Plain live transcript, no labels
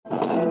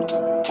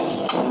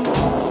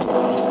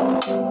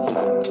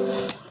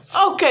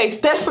Okay,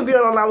 thanks for being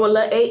on our Lil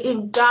A.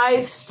 And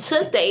guys,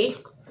 today,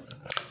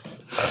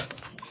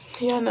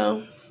 y'all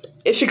know,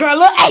 it's your girl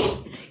Lil A.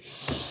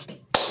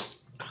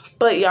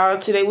 But y'all,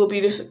 today we'll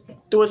be just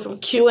doing some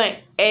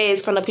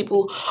Q&As from the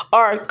people,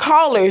 our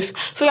callers.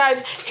 So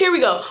guys, here we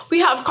go.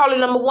 We have caller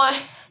number 1.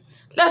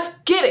 Let's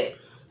get it.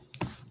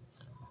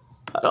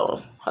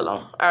 Hold on.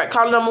 All right,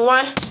 caller number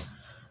 1.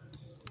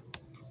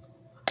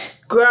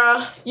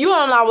 Girl, you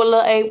on our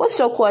Lil A. What's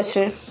your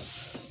question?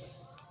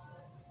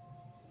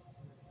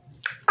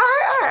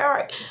 All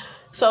right.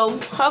 So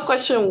her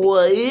question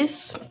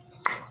was,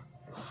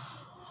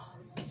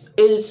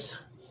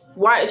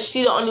 why is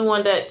she the only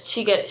one that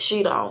she gets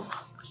cheated on?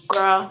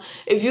 Girl,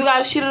 if you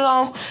got cheated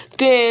on,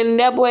 then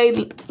that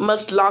boy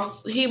must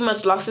lost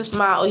his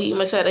mind, or he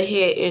must have a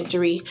head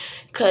injury.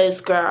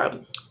 Cause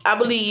girl, I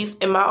believe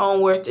in my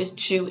own words, it's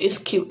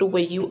cute the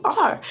way you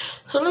are.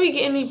 So let me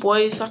get any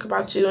boys talk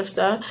about you and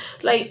stuff.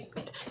 Like,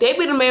 they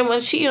be the man when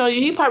cheating on you.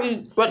 He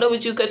probably run over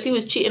you because he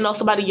was cheating on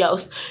somebody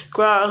else.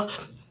 Girl,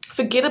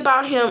 forget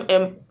about him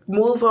and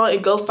move on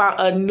and go find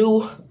a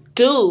new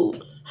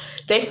dude.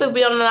 Thanks for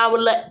being on our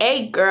Lil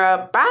A,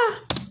 girl. Bye.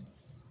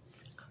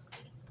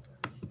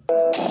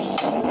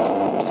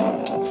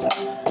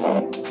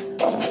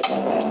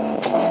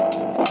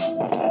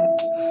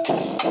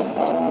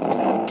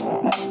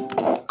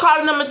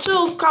 Caller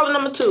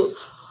number two.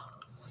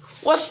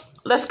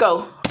 Let's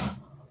go.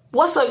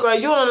 What's up, girl?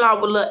 You on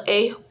our Lil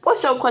A.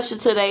 What's your question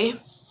today?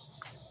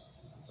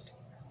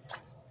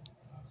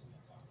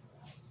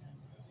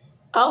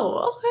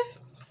 Oh,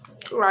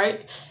 okay.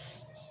 Right.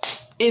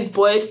 Is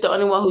boys the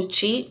only one who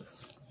cheat?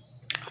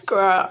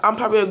 Girl, I'm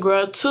probably a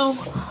girl too,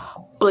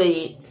 but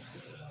you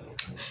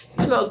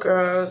know,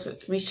 girls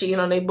be cheating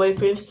on their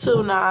boyfriends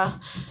too. Nah,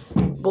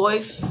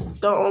 boys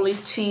don't only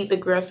cheat, the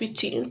girls be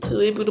cheating too.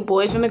 It be the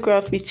boys and the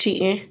girls be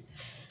cheating.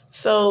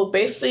 So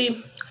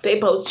basically, they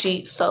both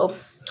cheat. So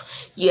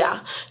yeah.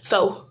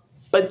 So,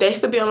 but they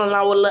still be on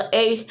our Lil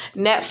A.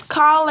 Next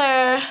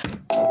caller.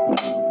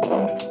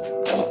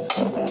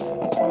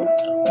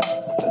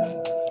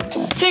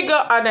 Here go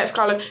our next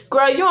caller.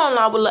 Girl, you on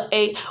our Lil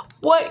A.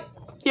 What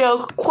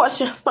your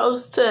question for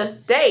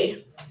today?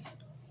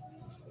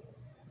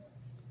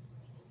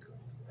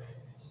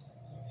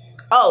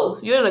 Oh,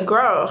 you're the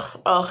girl.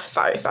 Oh,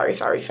 sorry.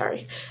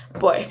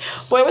 Boy,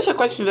 what's your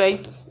question today?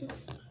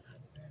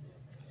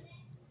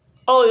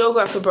 Oh, your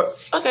girlfriend broke.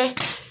 Okay.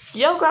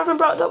 Your girlfriend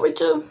broke up with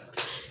you?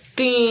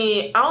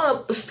 Then, I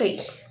don't know, see.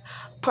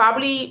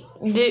 Probably,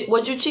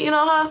 was you cheating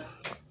on her?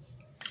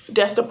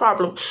 That's the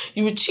problem.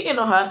 You were cheating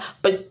on her,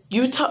 but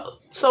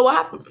so what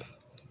happened?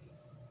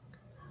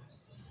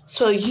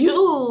 So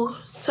you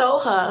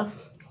told her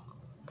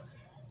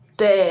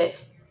that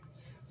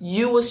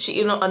you was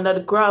cheating on another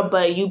girl,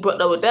 but you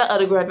broke up with that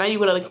other girl. Now you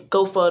want to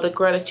go for the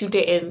girl that you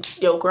dating,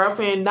 your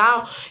girlfriend.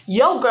 Now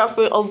your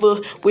girlfriend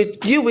over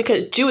with you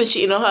because you was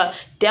cheating on her.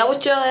 That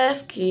what your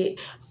ass get.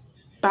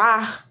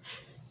 Bye.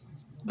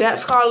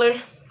 That's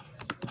caller.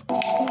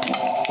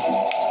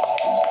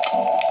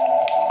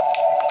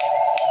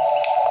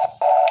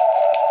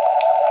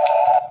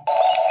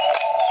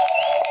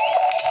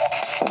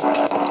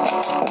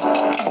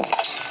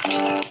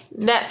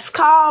 Next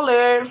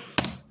caller.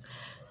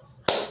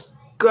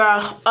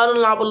 Girl,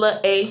 unlovable Lil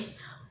A.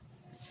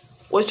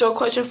 What's your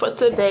question for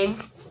today?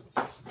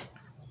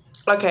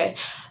 Okay.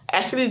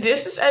 Actually,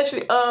 this is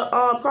actually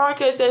a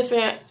podcast that's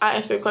saying I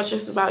answer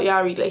questions about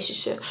y'all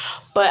relationship.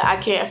 But I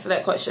can't answer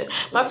that question.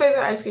 My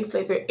favorite ice cream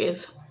flavor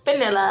is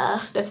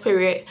vanilla. That's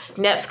period.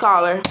 Next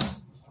caller.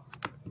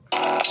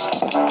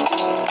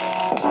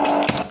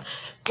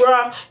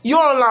 Girl, you're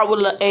on line with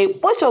Lil A.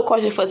 What's your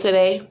question for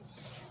today?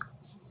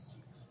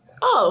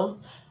 Oh,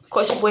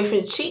 question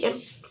boyfriend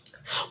cheating.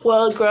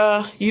 Well,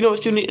 girl, you know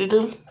what you need to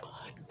do?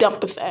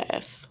 Dump his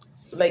ass.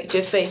 Like,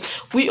 just say,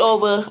 we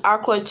over, I'll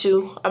quit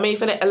you. I mean,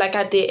 for that, like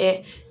I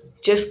didn't.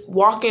 Just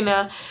walk in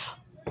there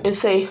and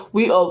say,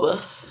 we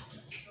over.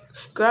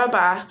 Girl,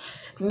 bye.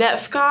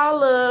 Next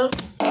caller.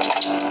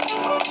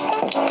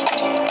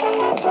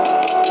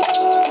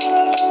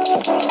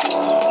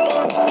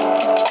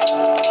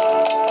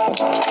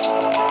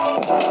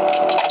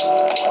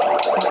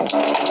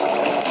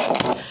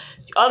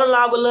 On the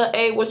line with Lil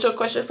A, what's your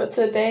question for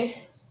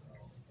today?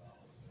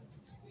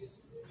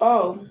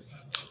 Oh,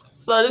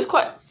 so this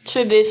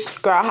question this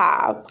girl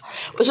have.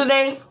 What's your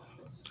name?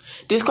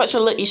 This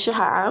question Lil Isha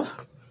have.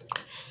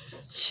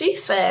 She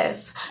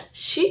says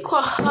she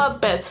called her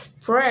best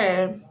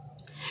friend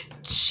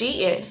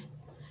cheating.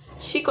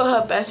 She called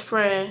her best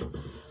friend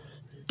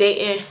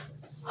dating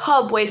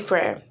her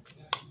boyfriend.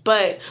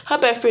 But her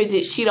best friend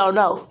she don't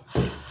know.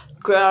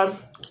 Girl,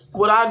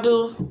 what I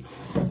do,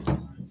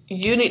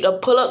 you need to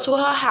pull up to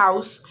her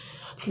house,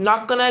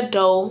 knock on that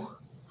door,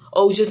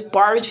 or just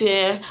barge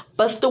in,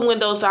 bust the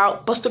windows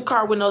out, bust the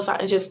car windows out,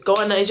 and just go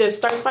in there and just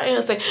start fighting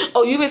and say,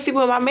 oh, you been sleeping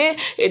with my man?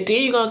 And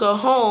then you're going to go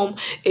home,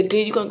 and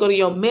then you're going to go to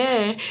your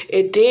man,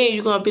 and then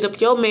you're going to beat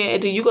up your man,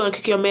 and then you're going to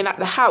kick your man out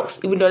the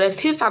house, even though that's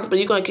his house, but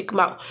you're going to kick him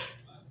out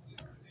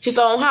his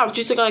own house.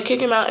 You're just going to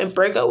kick him out and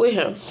break up with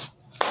him.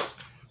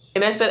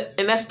 And that's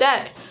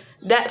that.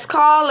 Next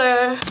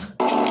caller.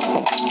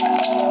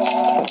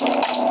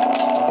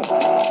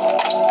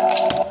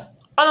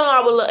 I don't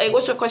know. Hey,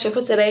 what's your question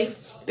for today?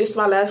 This is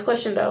my last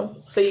question though,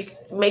 so you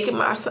make it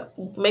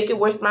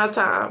worth my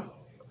time.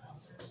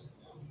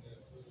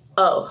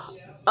 Oh,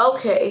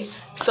 okay.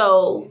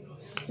 So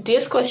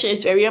this question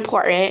is very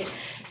important.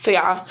 So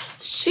y'all,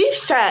 she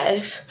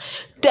says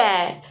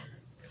that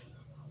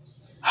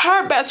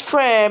her best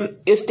friend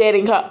is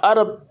dating her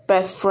other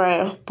best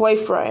friend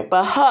boyfriend,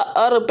 but her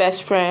other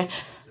best friend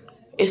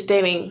is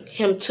dating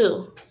him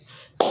too.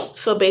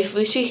 So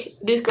basically,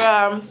 this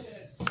girl,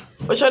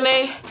 what's your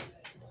name?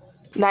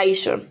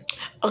 Naisha.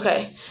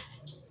 Okay.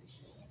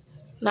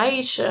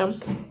 Naisha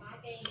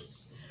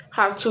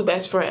have two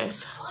best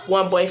friends,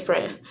 one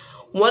boyfriend.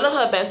 One of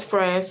her best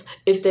friends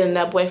is dating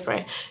that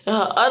boyfriend, and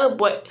her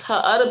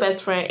other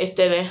best friend is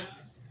dating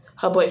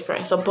her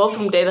boyfriend. So both of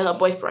them dated her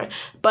boyfriend,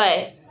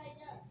 but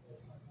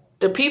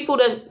the people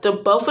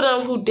both of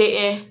them who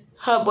dating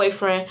her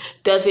boyfriend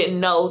doesn't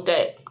know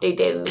that they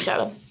dating each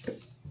other.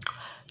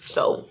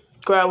 So,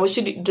 girl, what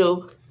you need to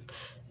do?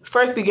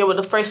 First, begin with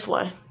the first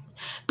one.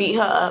 Beat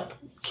her up,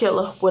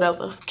 kill her,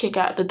 whatever. Kick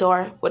out the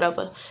door,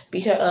 whatever.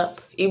 Beat her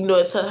up, even though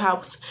it's her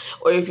house,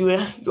 or if you're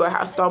in your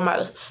house, don't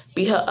matter.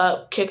 Beat her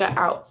up, kick her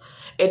out,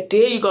 and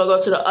then you're gonna go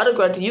to the other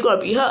girl. You're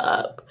gonna beat her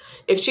up.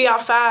 If she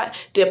outside,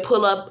 then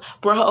pull up,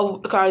 bring her over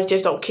the car, and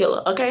just don't kill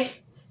her. Okay.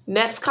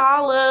 Next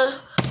caller.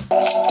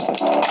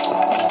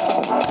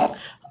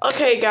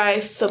 Okay,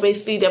 guys, so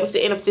basically that was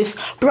the end of this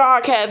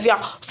broadcast,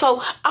 y'all.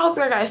 So I hope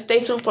you guys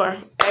stay tuned for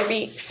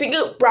every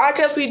single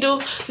broadcast we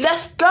do.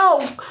 Let's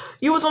go.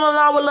 You was on the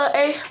line with Lil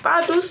A.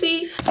 Bye,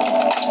 deuces.